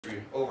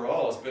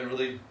overall. It's been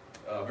really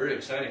very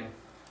exciting.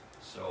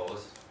 So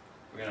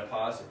we're going to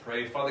pause to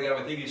pray. Father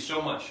God, we thank you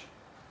so much.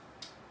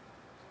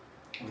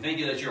 We thank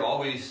you that you're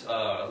always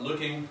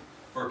looking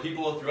for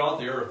people throughout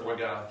the earth, Lord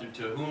God,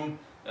 to whom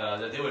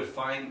that you would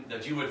find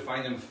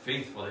them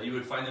faithful, that you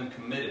would find them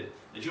committed,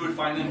 that you would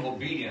find them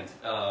obedient,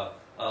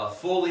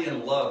 fully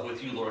in love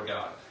with you, Lord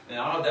God. And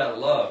out of that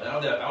love, out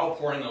of that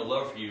outpouring of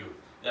love for you,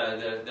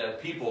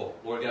 that people,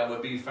 Lord God,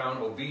 would be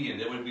found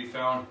obedient. They would be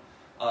found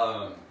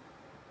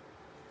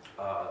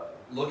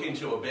looking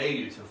to obey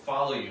you, to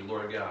follow you,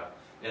 Lord God,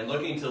 and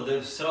looking to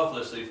live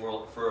selflessly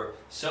for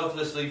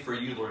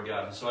you, Lord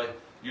God. And so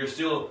you're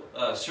still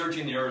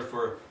searching the earth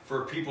for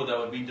people that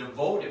would be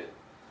devoted,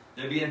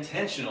 that would be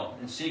intentional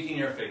in seeking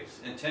your face,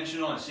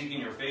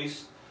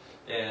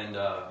 And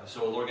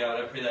so, Lord God,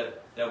 I pray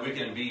that we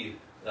can be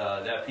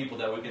that people,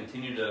 that we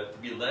continue to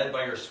be led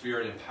by your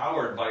Spirit,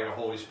 empowered by your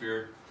Holy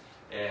Spirit,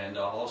 and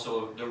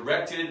also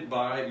directed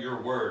by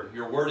your word.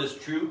 Your word is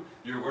true.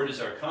 Your word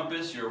is our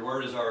compass. Your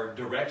word is our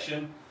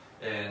direction.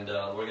 And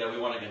Lord God, we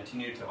want to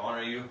continue to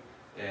honor you.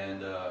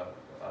 And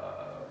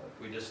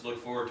we just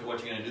look forward to what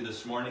you're going to do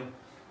this morning.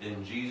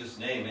 In Jesus'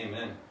 name,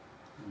 amen.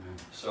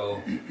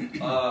 So we're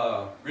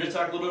going to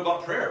talk a little bit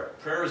about prayer.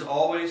 Prayer is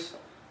always,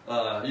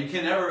 you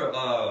can never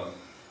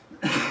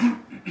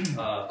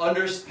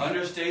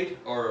understate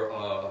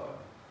or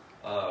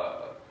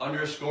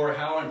underscore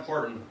how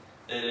important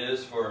it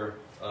is for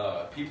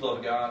people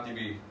of God to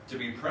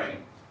be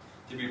praying,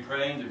 to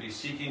be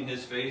seeking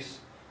His face,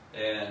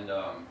 and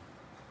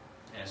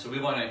so we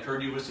want to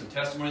encourage you with some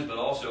testimonies, but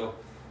also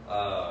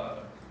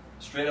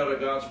straight out of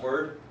God's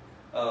Word.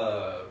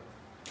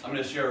 I'm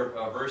going to share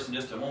a verse in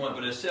just a moment,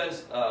 but it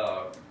says,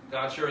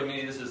 God shared with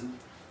me,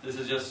 this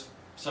is just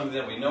something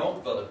that we know,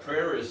 but the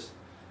prayer is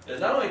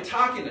not only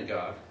talking to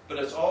God, but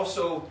it's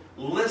also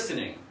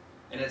listening,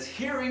 and it's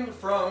hearing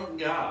from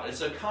God.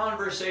 It's a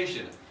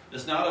conversation.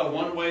 It's not a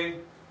one-way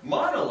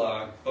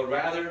monologue, but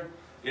rather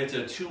it's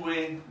a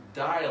two-way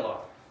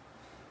dialogue.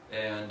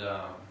 And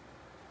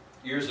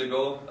years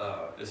ago,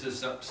 this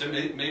is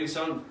maybe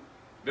sound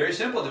very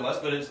simple to us,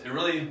 but it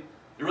really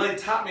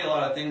taught me a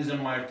lot of things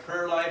in my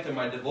prayer life and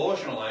my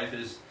devotional life.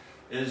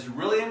 Is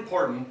really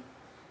important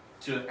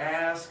to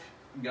ask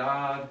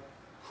God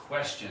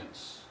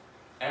questions.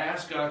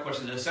 Ask God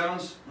questions. It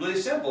sounds really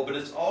simple, but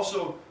it's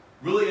also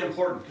really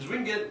important, because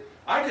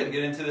I could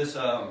get into this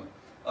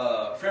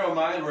frame of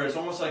mind where it's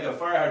almost like a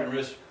fire hydrant.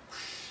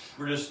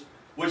 We're just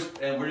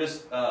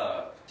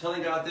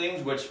telling God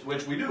things,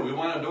 which we do. We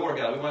want to adore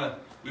God.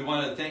 We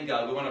want to thank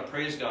God. We want to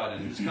praise God,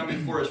 and just come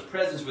before His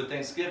presence with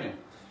thanksgiving.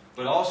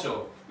 But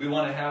also, we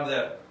want to have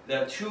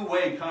that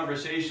two-way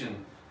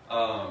conversation.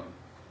 I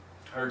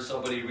heard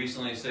somebody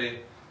recently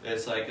say,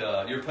 it's like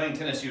you're playing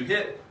tennis. You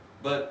hit,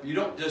 but you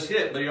don't just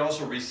hit, but you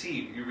also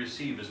receive. You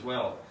receive as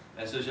well.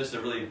 And so it's just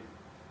a really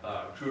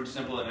crude,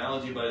 simple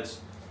analogy, but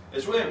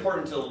it's really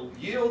important to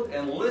yield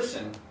and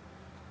listen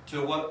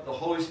to what the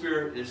Holy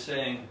Spirit is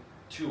saying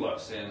to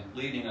us and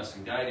leading us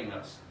and guiding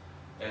us.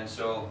 And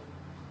so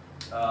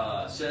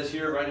it says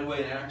here right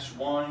away in Acts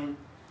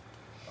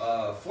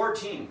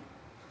 1:14.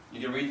 You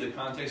can read the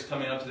context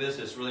coming up to this.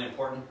 It's really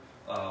important.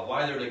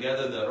 Why they're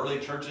together. The early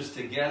church is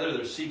together.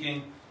 They're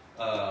seeking.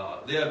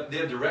 They have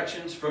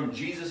directions from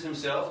Jesus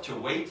Himself to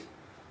wait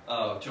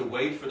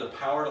for the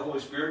power of the Holy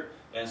Spirit.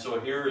 And so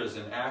here is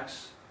in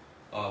Acts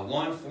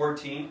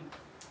 1:14.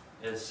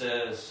 It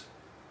says,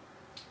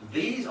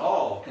 these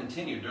all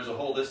continued. There's a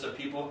whole list of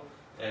people,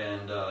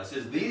 and it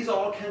says these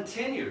all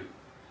continued.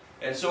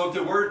 And so if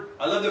the word,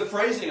 I love the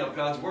phrasing of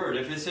God's word.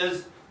 If it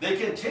says they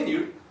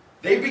continued,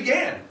 they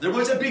began. There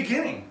was a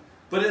beginning.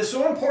 But it's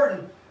so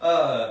important.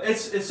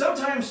 It's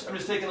sometimes, I'm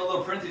just taking a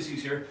little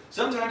parentheses here,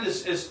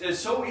 sometimes it's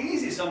so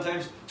easy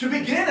sometimes to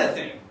begin a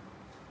thing.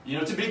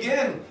 To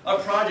begin a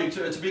project,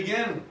 to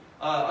begin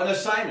an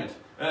assignment.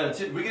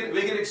 We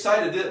get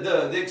excited.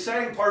 The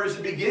exciting part is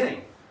the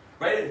beginning.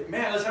 Right?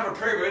 Man, let's have a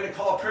prayer. We're going to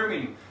call a prayer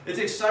meeting. It's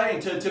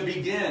exciting to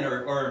begin,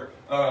 or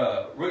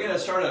we're going to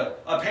start a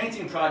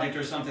painting project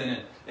or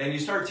something, and you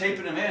start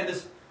taping them in.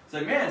 It's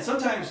like, man,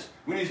 sometimes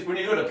when you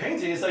go to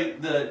painting, it's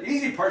like the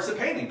easy part's the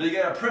painting, but you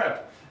got to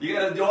prep. You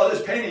got to do all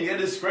this painting, you got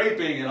to do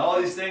scraping and all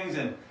these things,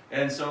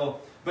 and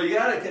so, but you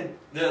got to,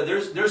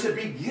 there's a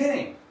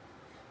beginning.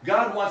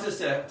 God wants us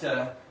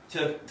to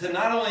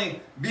not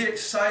only be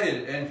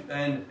excited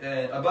and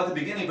about the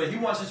beginning, but He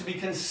wants us to be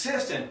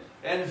consistent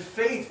and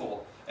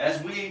faithful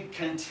as we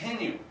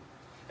continue.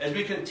 As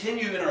we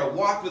continue in our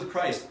walk with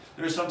Christ.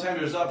 Sometimes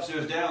there's ups,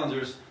 there's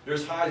downs,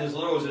 there's highs, there's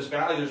lows, there's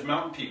valleys, there's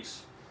mountain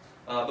peaks.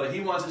 But He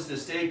wants us to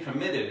stay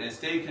committed and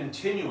stay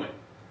continuing.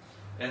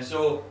 And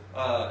so,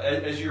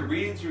 as you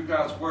read through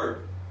God's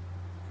Word,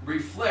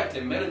 reflect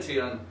and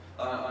meditate on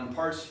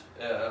parts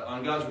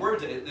on God's Word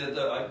that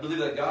I believe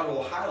that God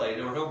will highlight,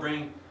 or He'll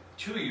bring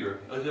to you.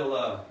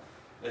 He'll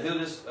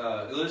just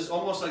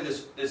almost like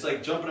this. It's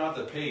like jumping off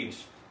the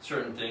page,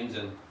 certain things,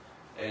 and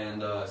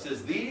it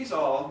says these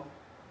all.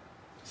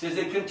 It says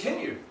they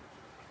continued.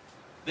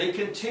 They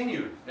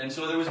continued. And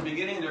so there was a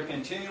beginning, they're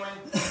continuing,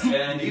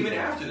 and even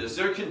after this,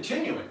 they're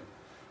continuing.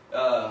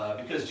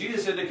 Because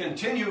Jesus said to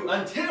continue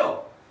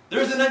until.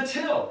 There's an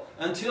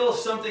until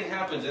something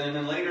happens. And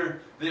then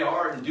later they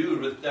are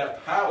endued with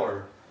that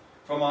power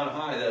from on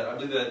high that I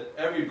believe that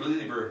every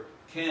believer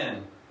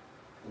can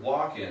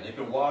walk in. They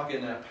can walk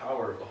in that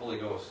power of the Holy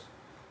Ghost.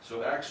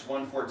 So Acts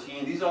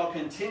 1:14, these all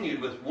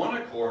continued with one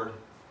accord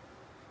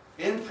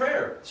in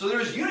prayer. So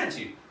there's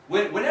unity.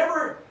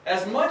 Whenever,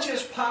 as much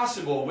as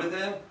possible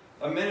within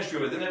a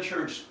ministry, within a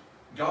church,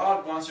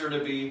 God wants there to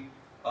be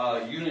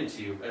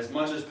unity as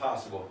much as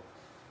possible.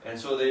 And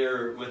so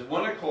they're with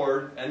one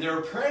accord, and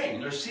they're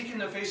praying. They're seeking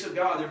the face of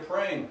God. They're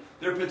praying.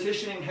 They're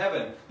petitioning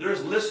heaven. They're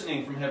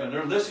listening from heaven.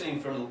 They're listening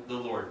from the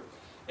Lord.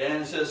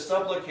 And it says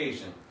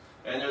supplication.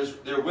 And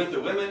they're with the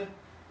women,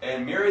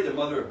 and Mary, the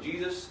mother of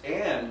Jesus,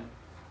 and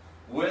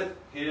with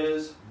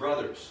his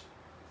brothers.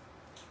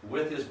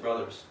 With his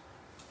brothers.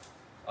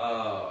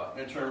 I'm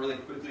going to turn really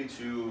quickly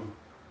to,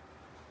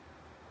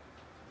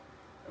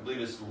 I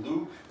believe it's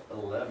Luke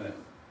 11.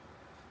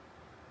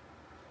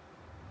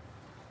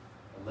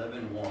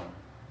 11:1.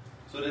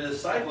 So the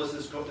disciples,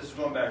 this is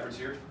going backwards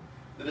here.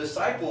 The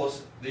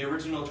disciples, the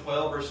original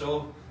 12 or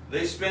so,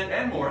 they spent,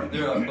 and more, but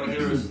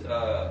there was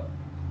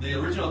the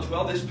original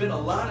 12, they spent a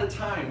lot of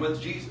time with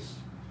Jesus.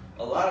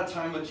 A lot of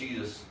time with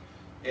Jesus.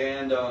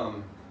 And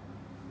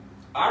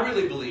I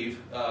really believe,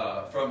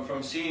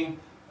 from seeing,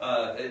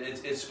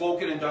 it's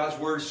spoken in God's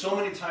Word so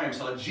many times,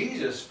 how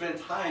Jesus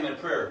spent time in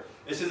prayer.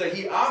 It says that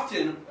he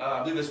often,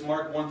 I believe it's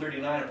Mark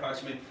 1:39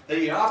 approximately, that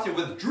he often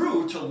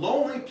withdrew to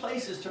lonely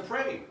places to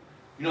pray.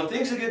 You know,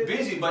 things would get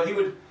busy, but he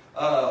would,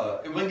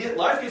 when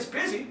life gets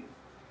busy,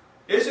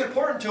 it's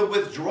important to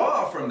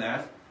withdraw from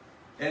that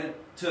and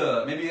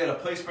to, maybe you got a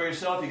place by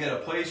yourself, you got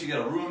a place, you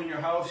got a room in your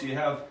house, maybe you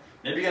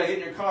got to get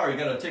in your car, you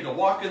got to take a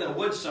walk in the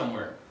woods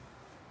somewhere.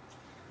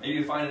 Maybe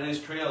you find a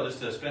nice trail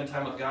just to spend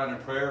time with God in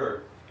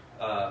prayer.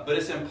 But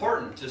it's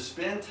important to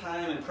spend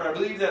time in prayer. I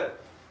believe that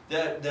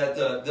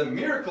the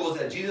miracles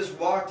that Jesus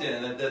walked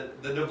in,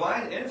 that the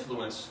divine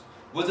influence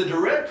was a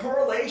direct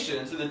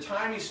correlation to the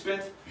time he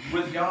spent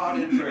with God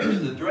in prayer.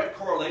 The direct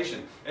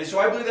correlation. And so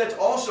I believe that's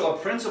also a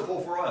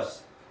principle for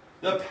us.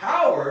 The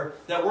power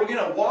that we're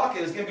going to walk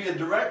in is going to be a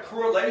direct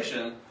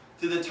correlation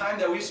to the time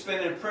that we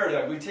spend in prayer.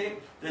 That we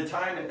take the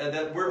time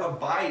that we're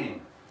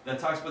abiding. That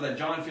talks about that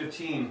John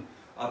 15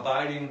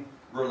 abiding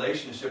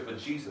relationship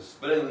with Jesus.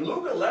 But in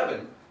Luke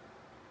 11,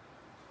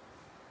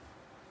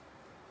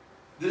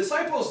 the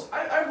disciples,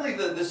 I believe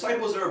the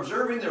disciples are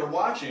observing, they're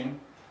watching,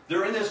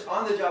 they're in this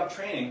on-the-job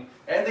training,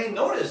 and they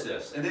notice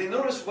this, and they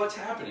notice what's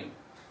happening.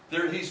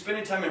 He's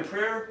spending time in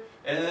prayer,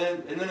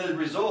 and then as a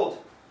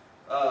result,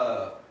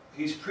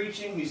 he's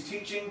preaching, he's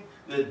teaching,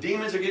 the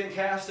demons are getting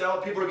cast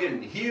out, people are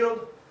getting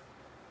healed.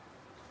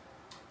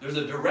 There's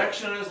a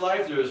direction in his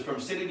life, there's from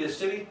city to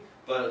city.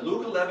 But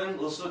Luke 11,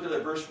 let's look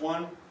at verse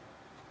 1.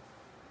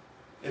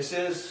 It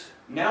says,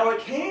 "Now it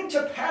came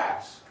to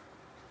pass,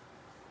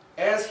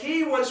 as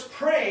he was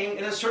praying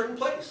in a certain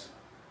place."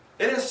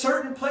 In a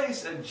certain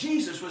place that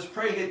Jesus was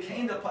praying, it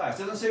came to pass.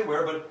 It doesn't say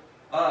where, but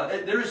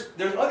there's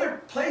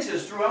other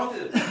places throughout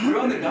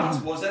the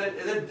Gospels that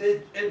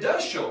it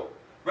does show.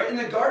 Right in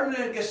the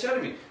Garden of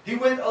Gethsemane, he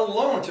went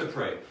alone to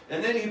pray.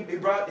 And then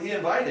he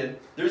invited,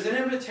 there's an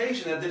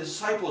invitation that the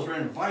disciples were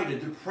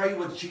invited to pray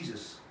with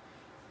Jesus.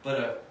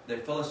 But they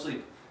fell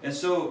asleep. And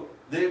so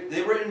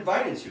they were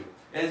invited to.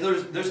 And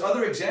there's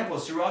other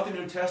examples throughout the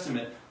New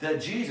Testament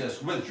that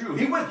Jesus withdrew.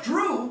 He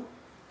withdrew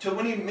to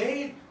when he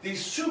made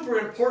these super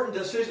important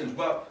decisions.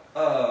 Well,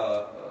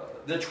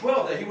 the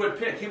 12 that he would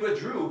pick, he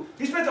withdrew.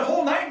 He spent the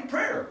whole night in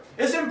prayer.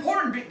 It's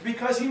important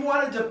because he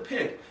wanted to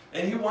pick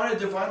and he wanted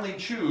to divinely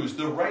choose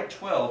the right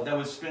 12 that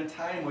would spend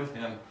time with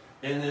him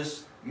in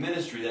this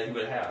ministry that he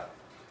would have.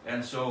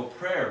 And so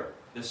prayer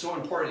is so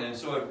important. And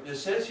so it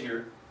says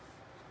here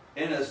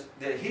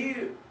that he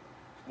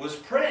was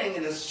praying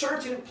in a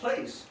certain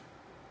place.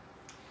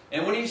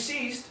 And when he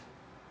ceased,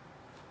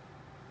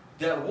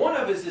 that one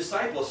of his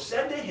disciples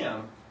said to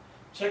him,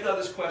 check out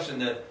this question,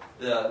 that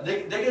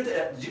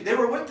they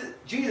were with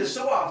Jesus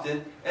so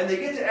often, and they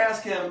get to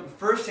ask him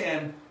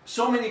firsthand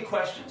so many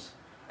questions.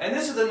 And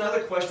this is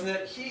another question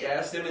that he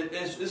asked him.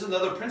 This is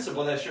another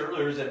principle that I shared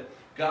earlier, is that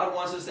God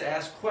wants us to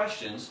ask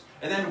questions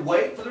and then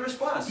wait for the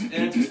response in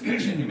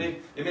anticipation.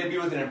 It may be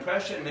with an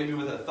impression, it may be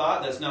with a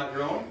thought that's not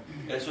your own.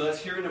 And so that's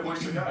hearing the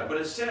voice of God. But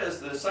it says,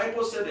 the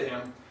disciples said to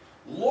him,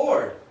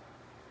 "Lord."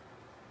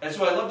 And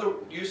so I love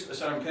the use,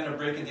 so I'm kind of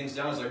breaking things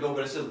down as I go,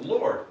 but it says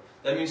Lord.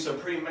 That means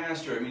supreme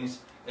master. It means,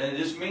 and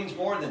this means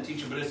more than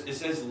teacher, but it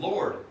says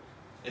Lord.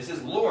 It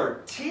says,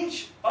 "Lord,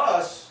 teach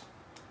us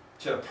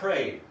to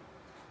pray,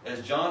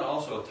 as John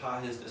also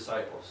taught his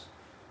disciples."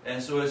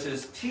 And so it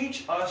says,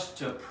 teach us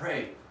to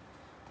pray.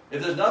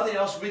 If there's nothing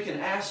else we can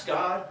ask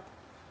God,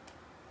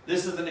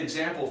 this is an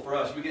example for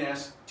us. We can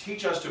ask,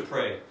 teach us to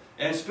pray.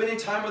 And spending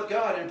time with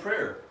God in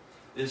prayer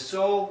is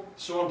so,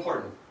 so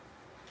important.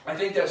 I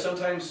think that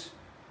sometimes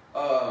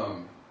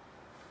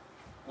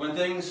when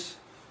things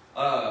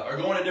are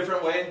going a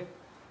different way,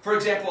 for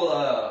example,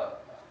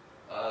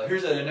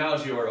 here's an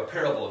analogy or a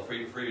parable for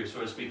you,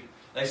 so to speak.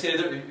 Like say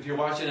that if you're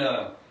watching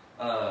a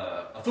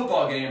a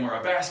football game or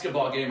a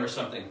basketball game or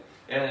something,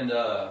 and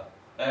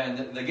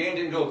the game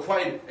didn't go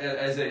quite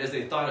as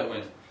they thought it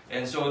went.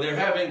 And so they're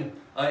having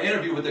an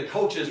interview with the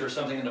coaches or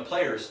something and the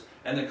players,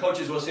 and the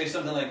coaches will say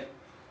something like,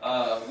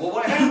 well,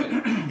 what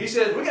happened? He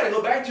said, we got to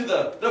go back to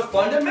the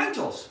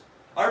fundamentals.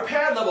 Our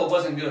pad level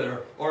wasn't good,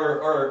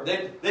 or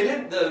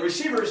the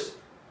receivers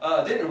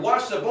didn't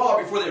watch the ball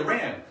before they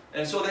ran.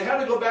 And so they had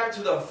to go back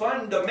to the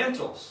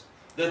fundamentals,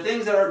 the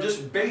things that are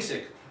just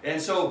basic. And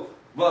so,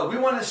 well, we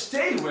want to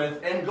stay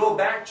with and go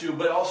back to,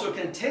 but also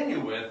continue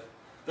with,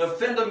 the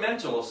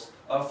fundamentals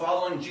of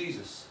following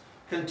Jesus.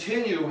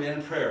 Continue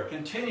in prayer.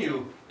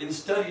 Continue in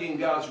studying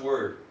God's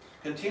Word.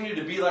 Continue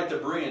to be like the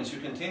Bereans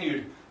who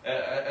continued,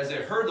 as they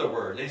heard the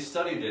Word, they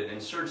studied it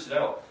and searched it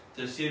out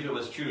to see if it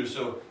was true.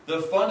 So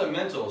the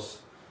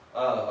fundamentals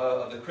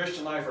of the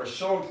Christian life are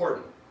so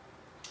important.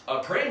 A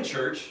praying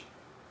church,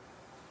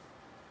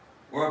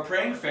 or a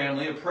praying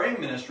family, a praying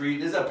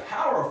ministry is a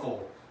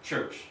powerful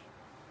church,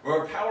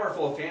 or a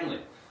powerful family.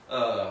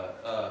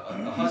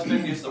 A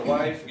husband gets the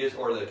wife,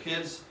 or the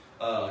kids,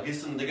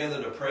 gets them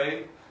together to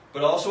pray.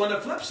 But also on the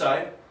flip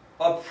side,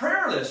 a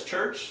prayerless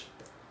church,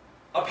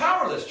 a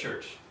powerless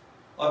church.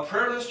 A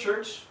prayerless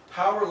church,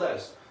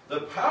 powerless.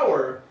 The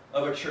power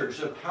of a church,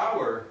 the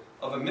power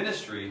of a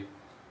ministry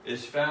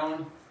is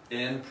found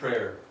in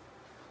prayer.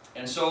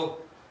 And so,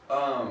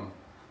 I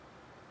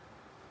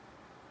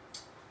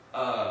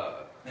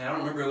don't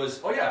remember, it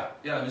was, I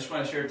just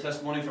want to share a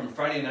testimony from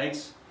Friday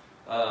nights.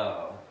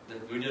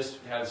 We just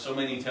had so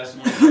many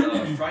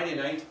testimonies. Friday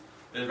night,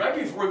 it was right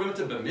before we went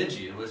to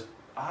Bemidji. It was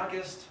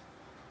August.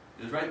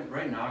 It was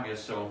right in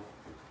August. So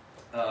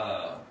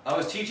I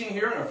was teaching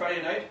here on a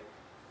Friday night,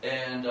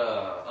 and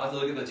I'll have to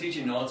look at the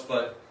teaching notes,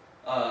 but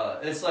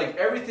it's like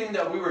everything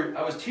that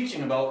I was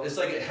teaching about, it's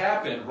like it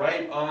happened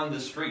right on the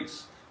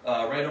streets,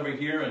 right over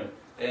here.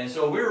 And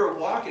so we were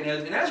walking,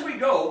 and as we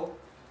go,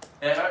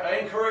 and I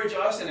encourage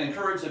us and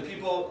encourage the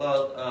people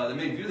that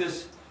may view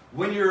this,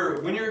 when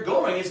you're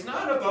going, it's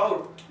not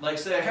about, like,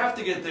 say, I have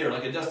to get there,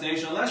 like a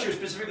destination, unless you're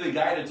specifically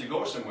guided to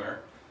go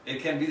somewhere.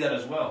 It can be that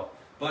as well.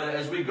 But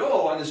as we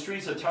go on the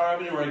streets of Tower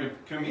Avenue or a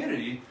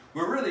community,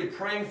 we're really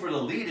praying for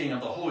the leading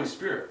of the Holy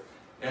Spirit.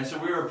 And so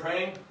we were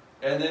praying,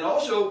 and then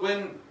also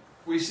when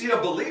we see a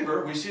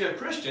believer, we see a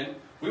Christian,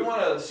 we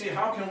want to see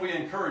how can we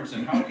encourage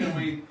them, how can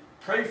we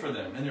pray for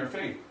them in their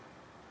faith.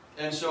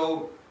 And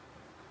so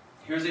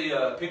here's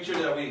a picture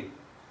that we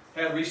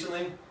had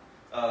recently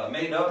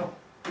made up.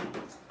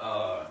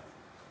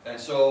 And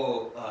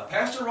so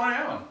Pastor Ron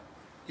Allen,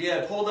 he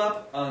had pulled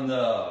up on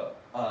the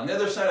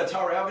other side of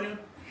Tower Avenue,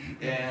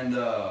 and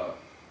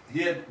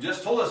he had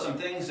just told us some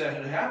things that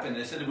had happened.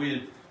 They said that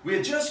we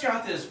had just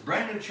got this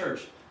brand new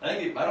church. I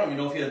don't even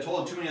know if he had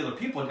told too many other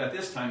people at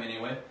this time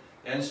anyway.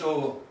 And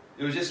so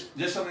it was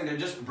just something that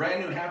just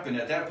brand new happened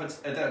at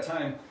that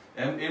time.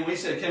 And we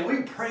said, can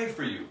we pray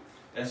for you?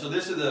 And so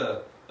this is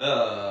a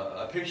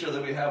picture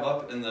that we have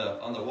up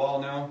on the wall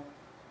now.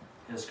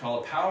 It's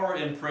called Power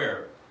in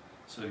Prayer.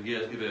 So you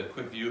guys give it a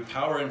quick view.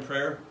 Power in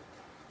Prayer.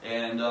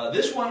 And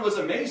this one was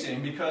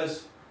amazing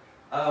because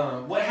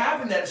what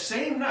happened that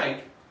same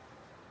night,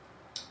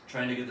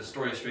 trying to get the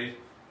story straight.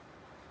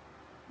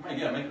 My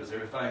God, Mike was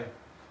there. If I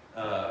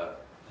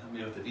help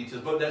me with the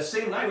details. But that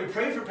same night we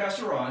prayed for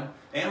Pastor Ron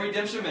and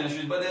Redemption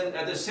Ministries. But then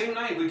at the same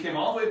night we came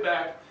all the way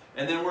back,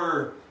 and then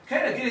we're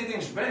kind of getting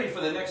things ready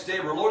for the next day.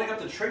 We're loading up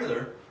the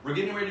trailer. We're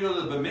getting ready to go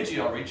to the Bemidji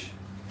outreach.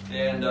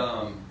 And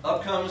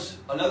up comes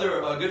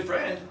another good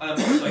friend on a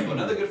motorcycle,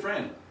 another good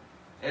friend.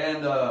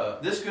 And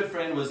this good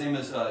friend, his name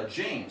is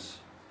James.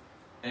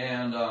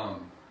 And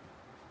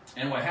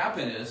what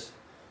happened is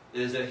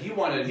that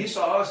he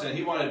saw us and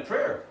he wanted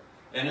prayer.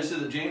 And this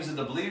is James is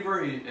the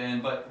believer.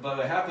 But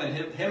what happened?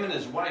 Him and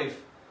his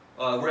wife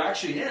were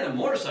actually in a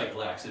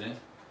motorcycle accident.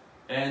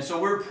 And so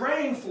we're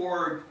praying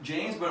for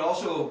James, but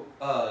also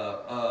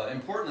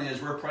importantly,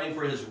 is we're praying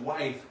for his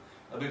wife.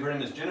 I believe her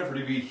name is Jennifer,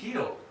 to be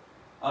healed.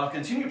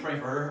 Continue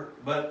praying for her.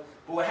 But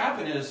what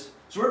happened is,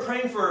 so we're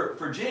praying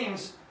for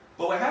James.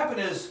 But what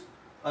happened is,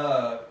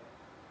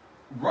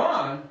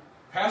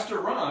 Pastor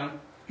Ron,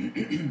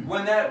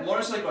 when that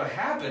motorcycle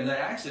happened, that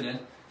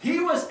accident, he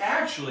was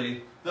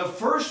actually the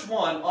first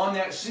one on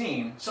that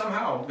scene.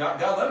 Somehow,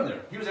 God led him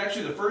there. He was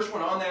actually the first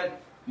one on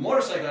that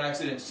motorcycle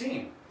accident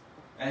scene.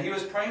 And he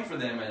was praying for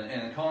them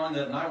and calling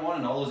the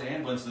 911 and all those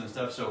ambulances and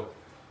stuff. So,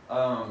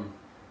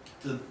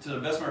 to the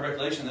best of my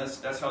recollection,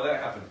 that's how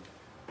that happened.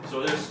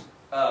 So there's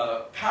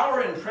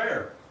power in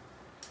prayer.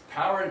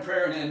 Power in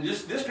prayer. And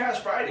just this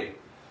past Friday,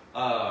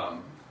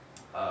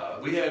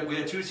 we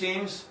had two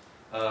teams.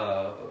 We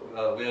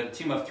had a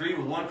team of 3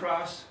 with 1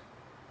 cross.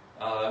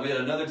 We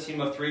had another team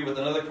of 3 with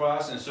another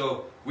cross. And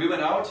so we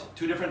went out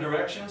 2 different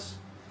directions.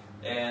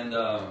 And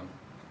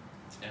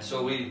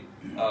so we,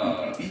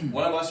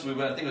 one of us, we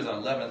went, I think it was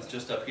on 11th,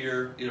 just up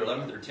here, either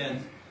 11th or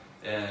 10th,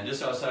 and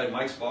just outside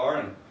Mike's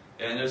bar.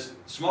 And this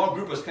small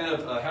group was kind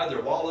of, had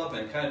their wall up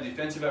and kind of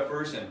defensive at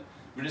first. And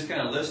we just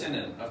kind of listened.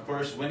 And of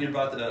course, Wendy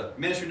brought the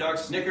ministry dog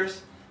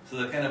Snickers. So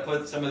they kind of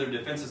put some of their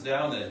defenses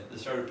down. They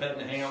started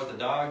petting and hanging out with the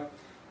dog.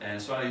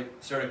 And so I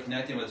started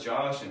connecting with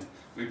Josh, and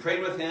we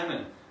prayed with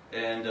him,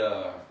 and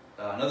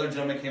another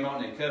gentleman came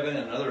out named Kevin,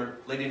 and another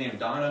lady named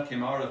Donna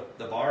came out of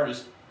the bar.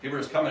 People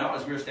were just coming out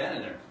as we were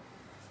standing there.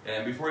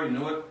 And before you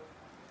knew it,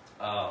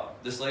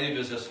 this lady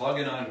was just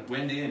hugging on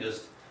Wendy and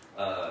just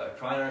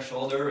crying on her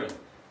shoulder, and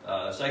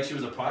it's like she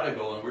was a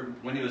prodigal, and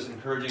Wendy was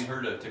encouraging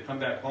her to come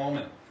back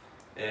home,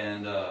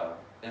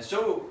 and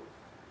so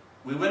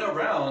we went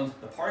around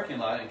the parking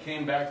lot and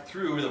came back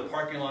through the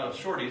parking lot of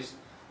Shorty's,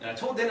 and I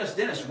told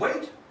Dennis,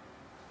 wait,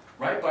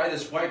 right by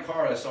this white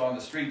car I saw on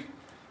the street.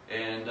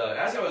 And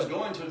as I was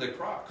going to the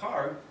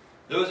car,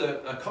 there was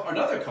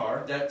another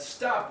car that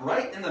stopped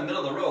right in the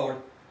middle of the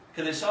road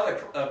because they saw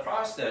the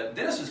cross that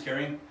Dennis was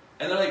carrying,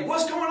 and they're like,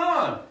 what's going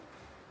on?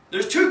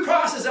 There's 2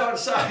 crosses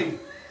outside.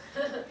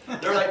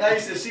 They're like,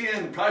 nice to see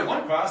probably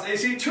 1 cross. They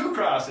see 2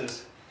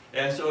 crosses.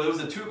 And so it was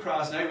a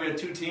 2-cross night. We had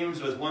 2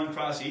 teams with 1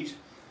 cross each.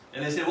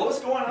 And they said, well, what's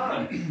going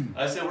on?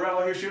 I said, we're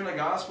out here sharing the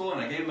gospel,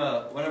 and I gave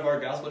them one of our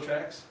gospel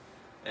tracts.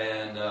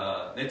 And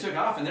they took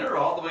off, and they were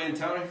all the way in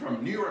town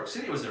from New York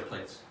City was their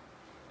place.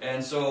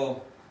 And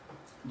so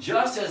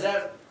just as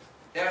that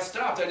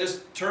stopped, I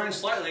just turned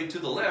slightly to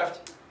the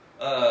left,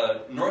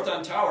 north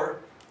on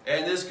Tower,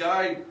 and this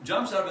guy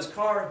jumps out of his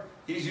car.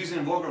 He's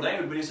using vulgar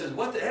language, but he says,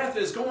 what the F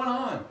is going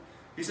on?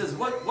 He says,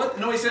 what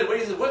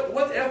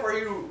the F are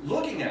you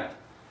looking at?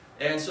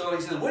 And so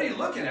he said, what are you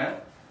looking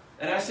at?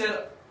 And I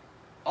said,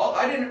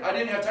 I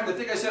didn't have time to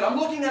think. I said, I'm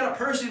looking at a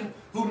person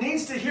who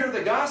needs to hear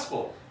the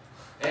gospel.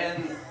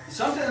 And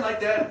something like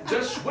that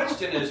just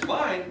switched in his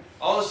mind.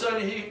 All of a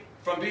sudden,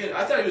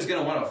 I thought he was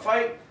going to want to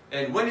fight.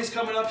 And when he's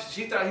coming up,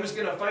 she thought he was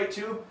going to fight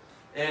too.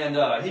 And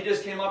he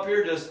just came up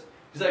here, he's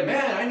like,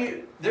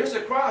 man, there's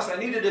a cross. I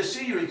needed to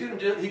see you.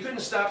 He couldn't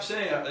stop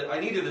saying, I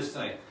needed this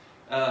thing.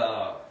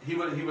 He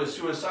was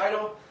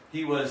suicidal.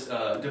 He was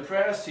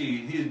depressed.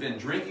 He's been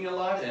drinking a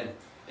lot,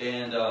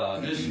 and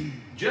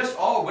just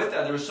all with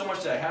that, there was so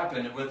much that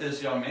happened with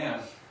this young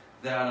man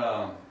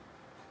that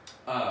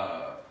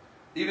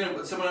even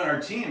with someone on our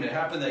team, it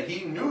happened that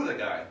he knew the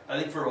guy. I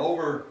think from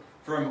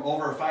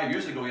over 5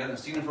 years ago. We hadn't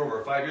seen him for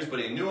over 5 years, but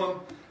he knew him.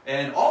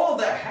 And all of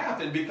that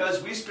happened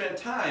because we spent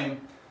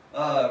time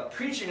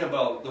preaching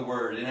about the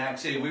Word in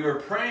Acts 8. We were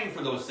praying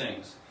for those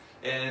things.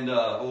 And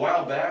a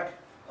while back,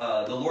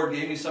 the Lord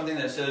gave me something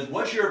that says,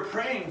 what you're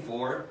praying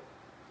for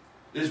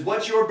is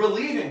what you're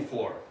believing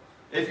for.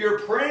 If you're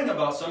praying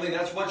about something,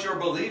 that's what you're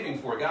believing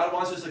for. God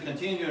wants us to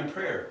continue in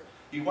prayer.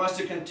 He wants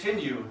to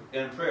continue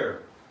in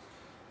prayer.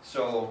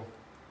 So,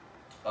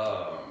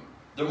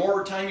 the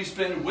more time you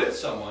spend with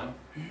someone,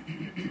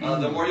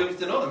 the more you'll get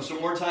to know them. So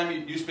the more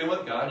time you spend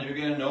with God, you're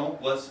going to know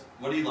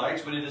what He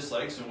likes, what He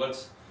dislikes, and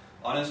what's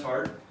on His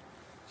heart.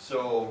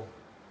 So,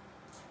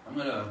 I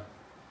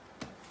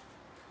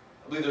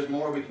believe there's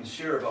more we can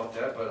share about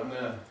that, but I'm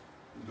going to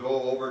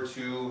go over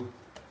to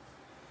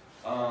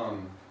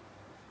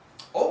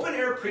open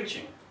air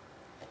preaching.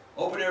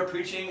 Open air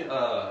preaching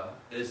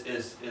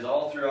is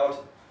all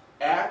throughout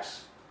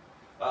Acts,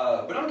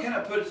 but I'm going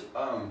to put,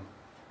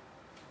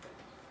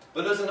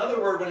 but there's another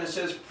word when it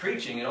says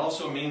preaching. It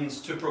also means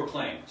to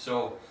proclaim.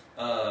 So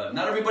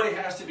not everybody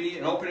has to be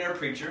an open air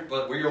preacher,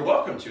 but where you're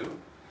welcome to.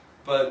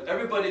 But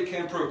everybody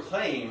can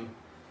proclaim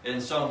in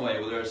some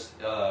way, whether it's,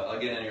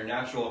 again, in your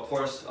natural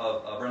course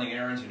of running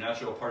errands, your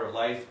natural part of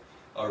life,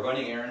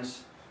 running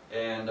errands.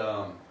 And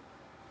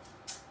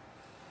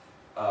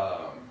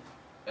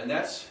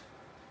that's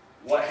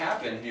what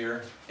happened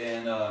here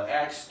in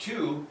Acts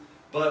 2.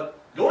 But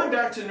going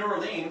back to New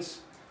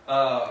Orleans,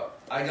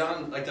 I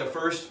gone like the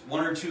first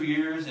 1 or 2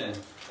 years, and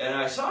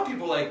I saw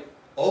people like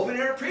open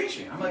air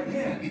preaching. I'm like,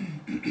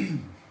 man,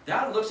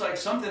 that looks like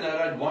something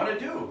that I'd want to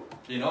do,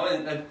 you know.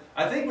 And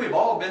I think we've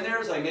all been there.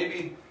 It's like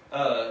maybe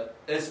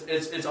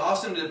it's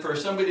awesome for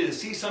somebody to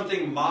see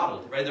something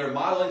modeled, right? They're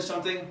modeling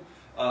something,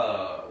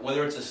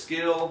 whether it's a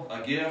skill,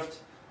 a gift,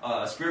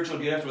 a spiritual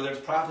gift, whether it's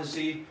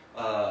prophecy,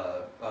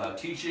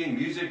 teaching,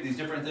 music, these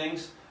different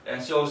things.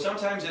 And so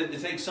sometimes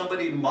it takes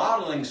somebody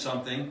modeling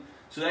something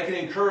so that can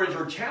encourage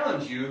or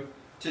challenge you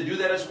to do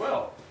that as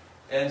well.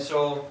 And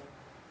so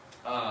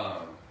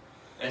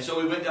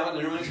we went down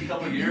to New Orleans a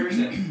couple of years,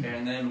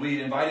 and then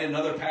we invited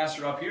another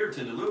pastor up here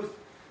to Duluth,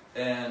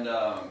 and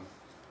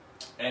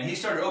he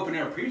started open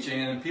air preaching,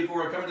 and people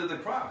were coming to the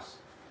cross.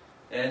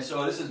 And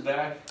so this is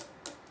back,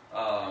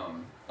 I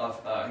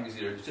think it's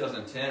either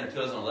 2010 or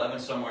 2011,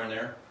 somewhere in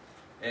there.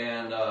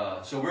 And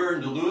so we're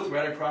in Duluth,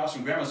 right across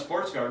from Grandma's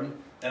Sports Garden,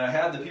 and I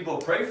had the people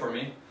pray for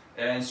me.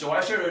 And so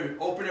I started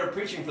open air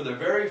preaching for the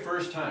very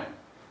first time.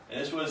 And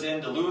this was in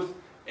Duluth,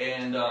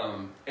 and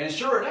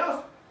sure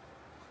enough,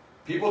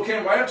 people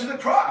came right up to the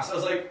cross. I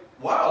was like,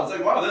 wow,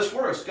 this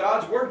works.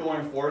 God's word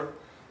going forth.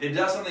 It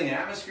does something in the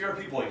atmosphere.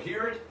 People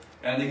hear it,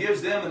 and it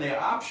gives them the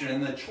option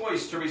and the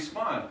choice to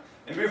respond.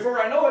 And before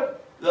I know it,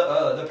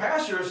 the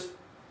pastors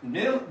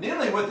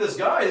kneeling with this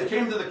guy that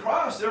came to the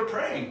cross, they're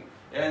praying.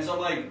 And so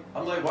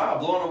I'm like, wow,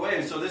 blown away.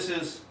 And so this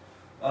is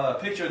a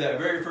picture of that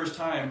very first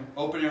time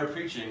open air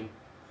preaching.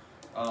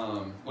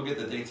 We'll get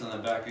the dates on the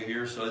back of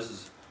here. So this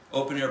is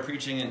open air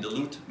preaching in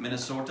Duluth,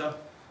 Minnesota.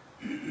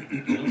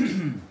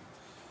 Amen.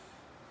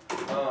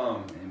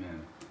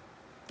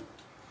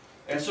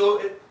 And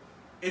so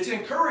it's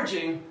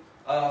encouraging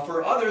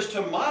for others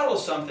to model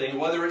something,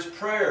 whether it's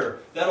prayer.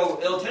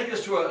 It'll take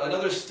us to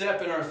another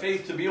step in our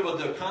faith to be able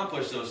to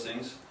accomplish those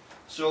things.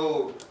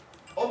 So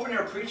open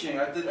air preaching,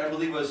 I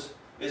believe,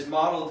 is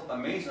modeled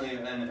amazingly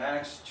in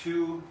Acts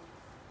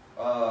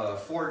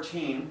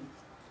 2:14.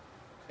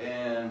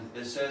 And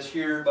it says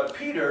here, but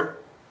Peter,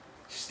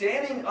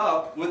 standing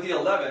up with the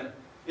 11,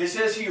 it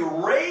says he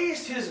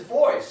raised his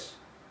voice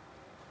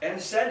and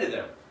said to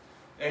them.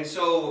 And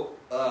so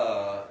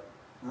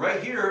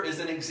right here is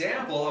an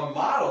example, a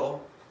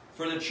model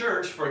for the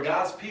church, for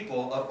God's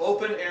people, of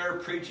open air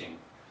preaching.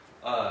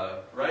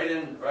 Right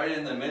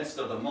in the midst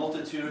of the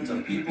multitudes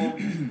of people.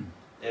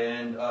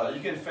 And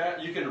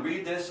you can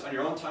read this on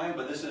your own time,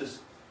 but this is,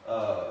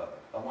 I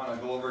want to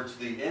go over to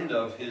the end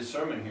of his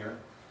sermon here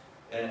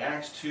in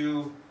Acts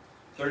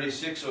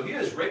 2:36. So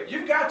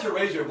you've got to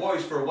raise your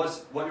voice for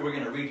what we're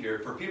going to read here,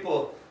 for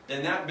people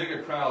in that big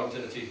a crowd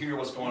to hear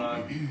what's going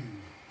on.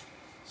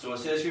 So it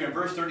says here in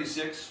verse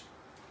 36,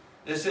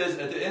 it says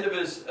at the end of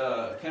his,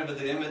 kind of at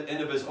the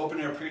end of his open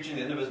air preaching,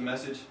 the end of his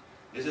message,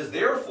 it says,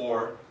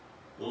 therefore,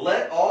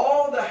 let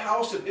all the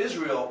house of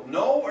Israel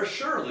know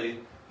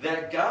assuredly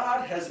that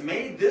God has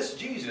made this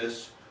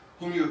Jesus,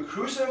 whom you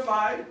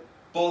crucified,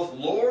 both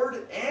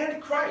Lord and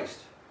Christ.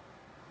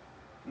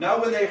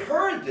 Now when they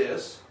heard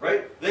this,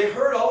 right, they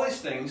heard all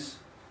these things.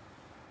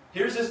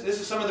 This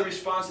is some of the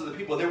response of the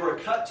people. They were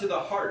cut to the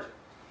heart,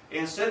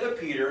 and said to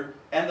Peter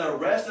and the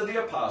rest of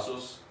the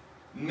apostles,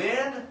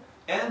 men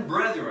and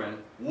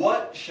brethren,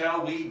 what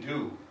shall we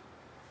do?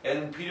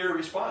 And Peter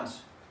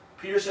responds.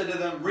 Peter said to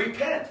them,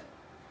 repent.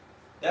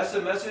 That's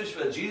the message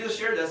that Jesus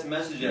shared. That's the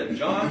message that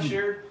John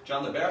shared.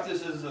 John the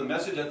Baptist is the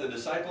message that the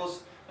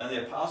disciples and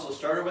the apostles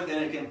started with,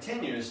 and it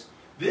continues.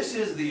 This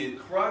is the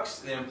crux,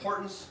 the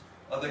importance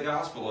of the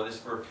gospel, is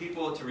for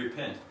people to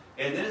repent.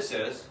 And then it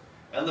says,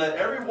 and let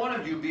every one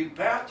of you be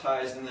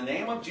baptized in the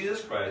name of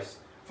Jesus Christ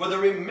for the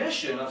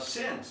remission of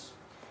sins.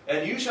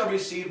 And you shall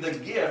receive the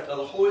gift of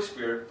the Holy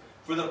Spirit,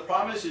 for the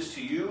promise is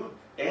to you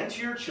and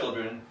to your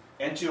children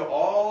and to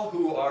all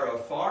who are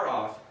afar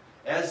off,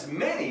 as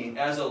many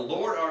as the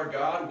Lord our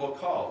God will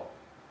call.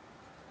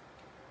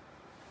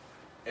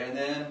 And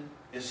then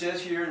it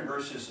says here in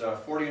verses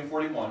 40 and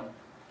 41,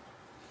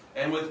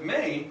 and with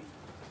many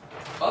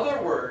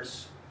other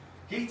words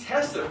he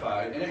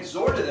testified and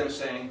exhorted them,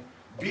 saying,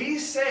 be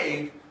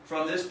saved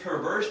from this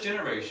perverse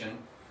generation.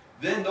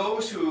 Then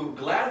those who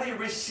gladly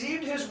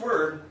received his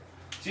word,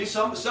 see,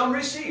 some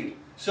received,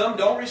 some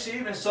don't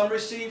receive, and some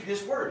receive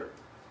his word.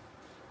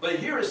 But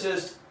here it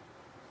says,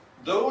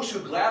 those who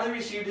gladly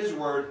received his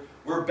word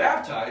were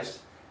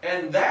baptized,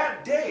 and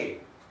that day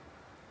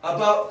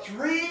about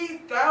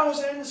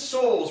 3,000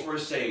 souls were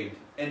saved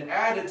and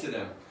added to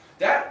them.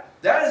 That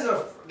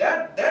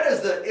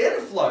is the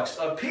influx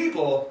of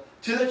people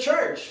to the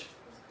church.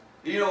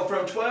 You know,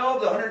 from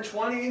 12 to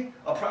 120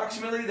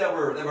 approximately that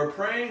were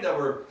praying, that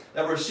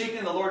were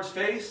seeking the Lord's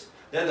face.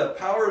 Then the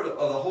power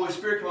of the Holy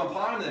Spirit come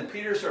upon them. And then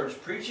Peter starts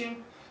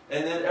preaching,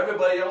 and then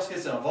everybody else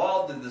gets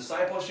involved in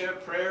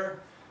discipleship, prayer,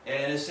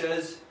 and it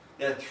says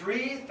that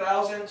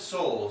 3,000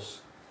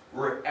 souls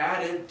were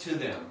added to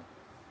them.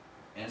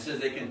 And it says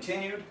they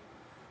continued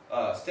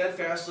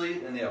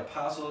steadfastly in the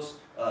apostles'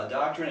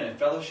 doctrine and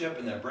fellowship,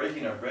 and the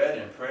breaking of bread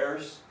and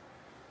prayers.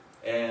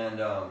 And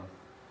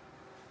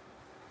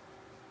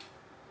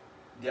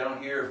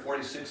down here,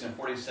 46 and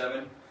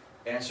 47.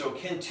 And so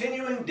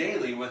continuing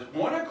daily with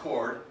one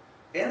accord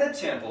in the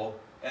temple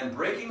and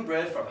breaking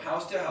bread from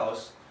house to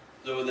house.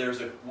 So there's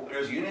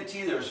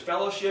unity, there's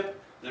fellowship,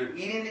 they're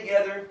eating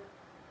together,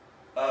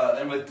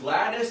 and with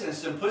gladness and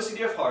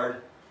simplicity of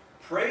heart,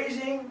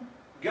 praising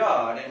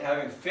God and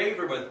having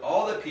favor with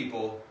all the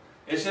people.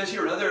 It says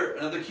here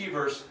another key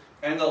verse,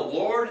 and the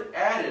Lord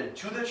added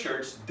to the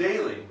church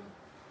daily.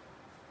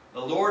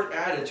 The Lord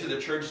added to the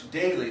church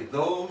daily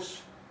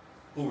those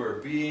who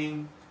were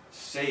being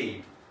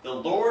saved. The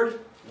Lord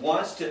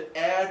wants to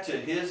add to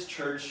his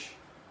church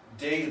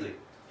daily.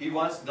 The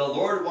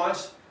Lord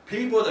wants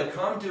people to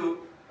come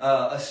to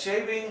a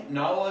saving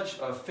knowledge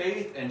of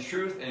faith and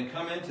truth and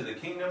come into the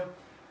kingdom.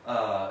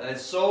 And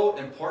it's so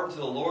important to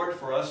the Lord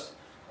for us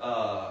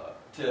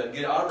to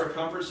get out of our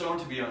comfort zone,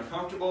 to be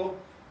uncomfortable,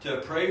 to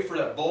pray for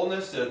that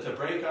boldness, to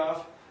break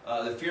off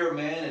the fear of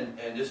man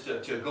and just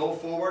to go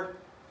forward.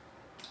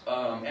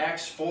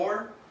 Acts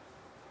 4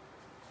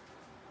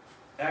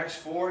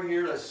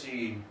 here, let's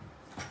see.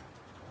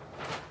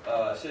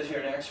 It says here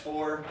in Acts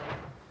 4,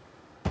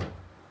 I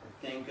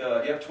think,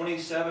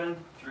 27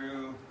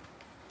 through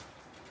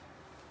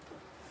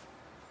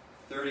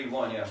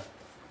 31, yeah. This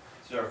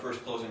is our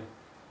first closing.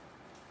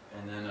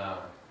 And then,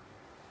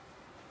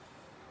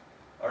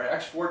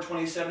 Acts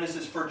 4:27, it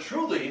says, for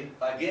truly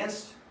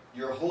against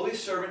your holy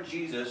servant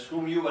Jesus,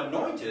 whom you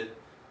anointed,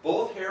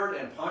 both Herod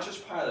and Pontius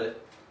Pilate,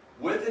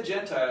 with the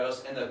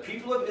Gentiles and the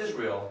people of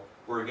Israel,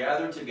 were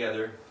gathered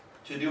together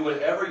to do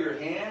whatever your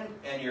hand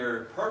and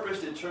your purpose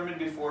determined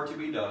before to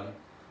be done.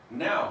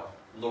 Now,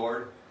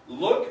 Lord,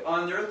 look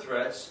on their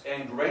threats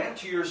and grant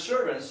to your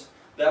servants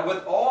that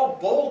with all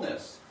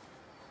boldness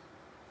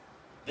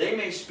they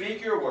may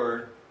speak your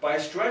word by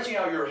stretching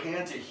out your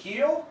hand to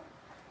heal,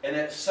 and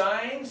that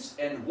signs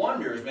and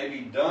wonders may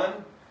be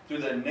done through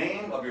the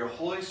name of your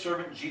holy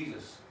servant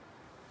Jesus.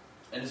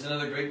 And this is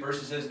another great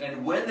verse. It says,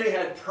 and when they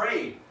had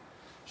prayed.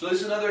 So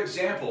this is another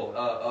example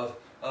of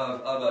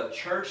a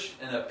church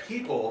and a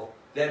people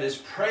that is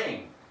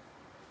praying.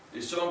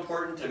 It's so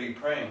important to be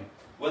praying.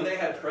 When they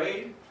had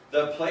prayed,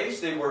 the place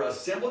they were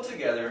assembled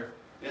together,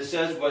 it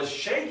says, was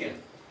shaken.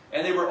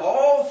 And they were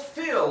all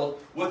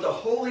filled with the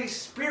Holy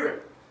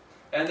Spirit.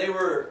 And they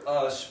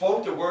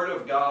spoke the word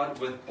of God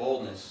with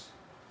boldness.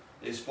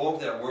 They spoke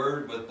that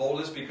word with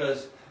boldness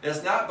because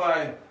it's not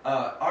by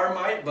our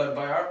might, but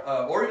by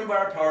our, or even by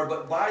our power,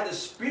 but by the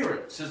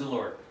Spirit, says the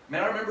Lord.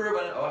 Man, I remember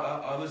when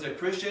I was a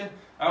Christian.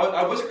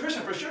 I was a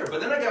Christian for sure, but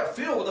then I got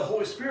filled with the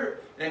Holy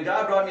Spirit, and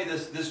God brought me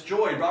this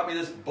joy, brought me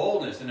this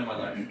boldness into my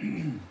life.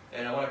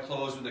 And I want to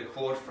close with a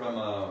quote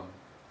from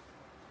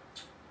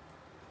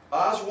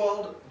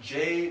Oswald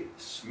J.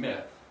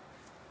 Smith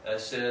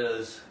that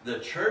says, the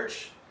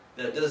church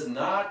that does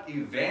not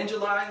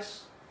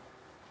evangelize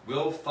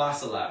will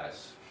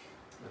fossilize.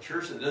 The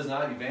church that does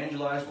not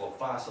evangelize will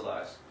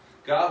fossilize.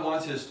 God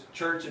wants His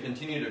church to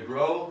continue to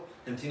grow,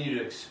 continue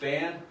to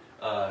expand.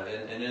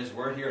 In His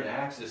word here in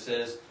Acts, it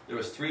says there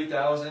was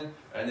 3,000,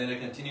 and then it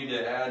continued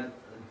to add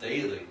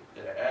daily.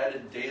 It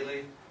added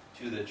daily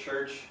to the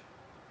church.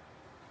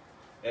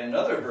 And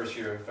another verse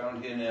here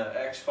found in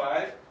Acts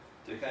 5,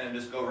 to kind of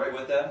just go right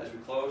with that as we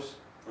close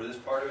for this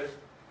part of it.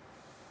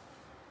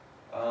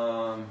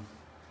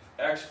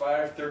 Acts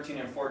 5, 13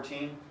 and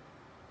 14.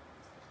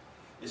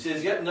 It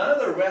says, yet none of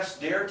the rest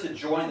dared to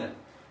join them,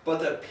 but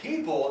the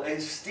people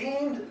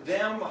esteemed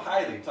them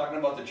highly. Talking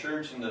about the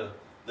church and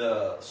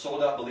the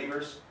sold-out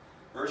believers.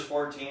 Verse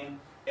 14.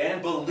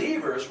 And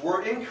believers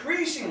were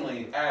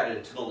increasingly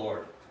added to the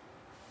Lord.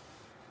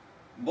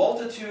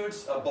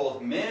 Multitudes of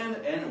both men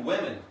and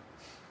women.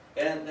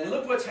 And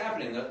look what's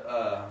happening.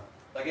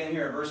 Again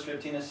here in verse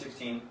 15 and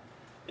 16.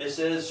 It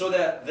says, so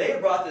that they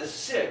brought the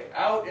sick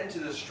out into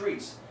the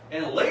streets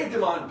and laid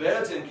them on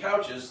beds and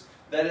couches,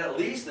 that at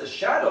least the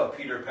shadow of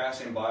Peter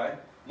passing by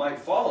might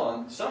fall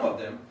on some of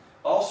them.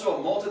 Also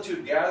a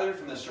multitude gathered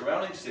from the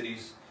surrounding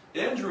cities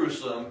in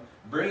Jerusalem,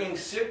 bringing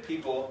sick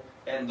people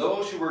and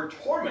those who were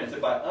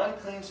tormented by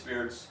unclean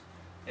spirits,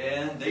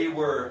 and they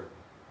were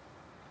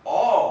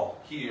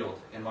all healed.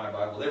 In my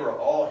Bible, they were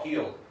all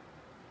healed.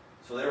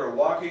 So they were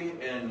walking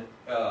in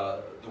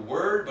the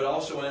Word, but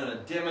also in a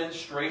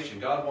demonstration.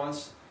 God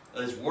wants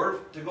His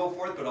Word to go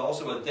forth, but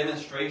also a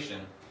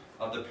demonstration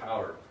of the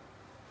power.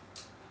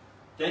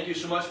 Thank you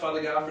so much,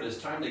 Father God, for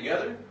this time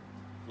together.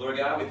 Lord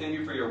God, we thank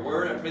you for your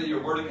Word. I pray that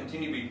your Word will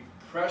continue to be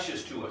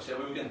precious to us, that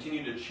we would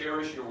continue to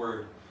cherish your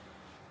Word,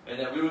 and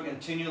that we would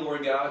continue,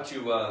 Lord God,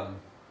 to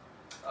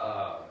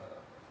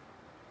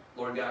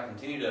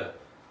continue to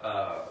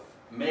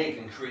make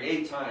and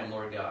create time,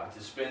 Lord God,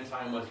 to spend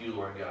time with you,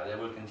 Lord God. That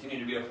would continue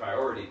to be a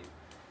priority,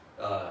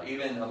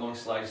 even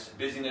amongst life's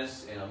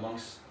busyness and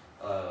amongst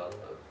the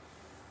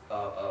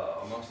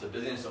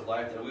busyness of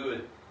life, that we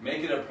would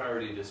make it a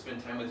priority to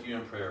spend time with you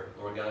in prayer,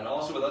 Lord God, and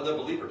also with other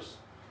believers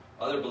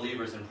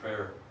in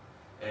prayer,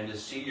 and to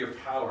see your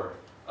power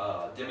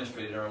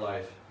demonstrated in our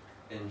life.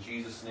 In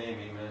Jesus' name,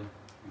 amen.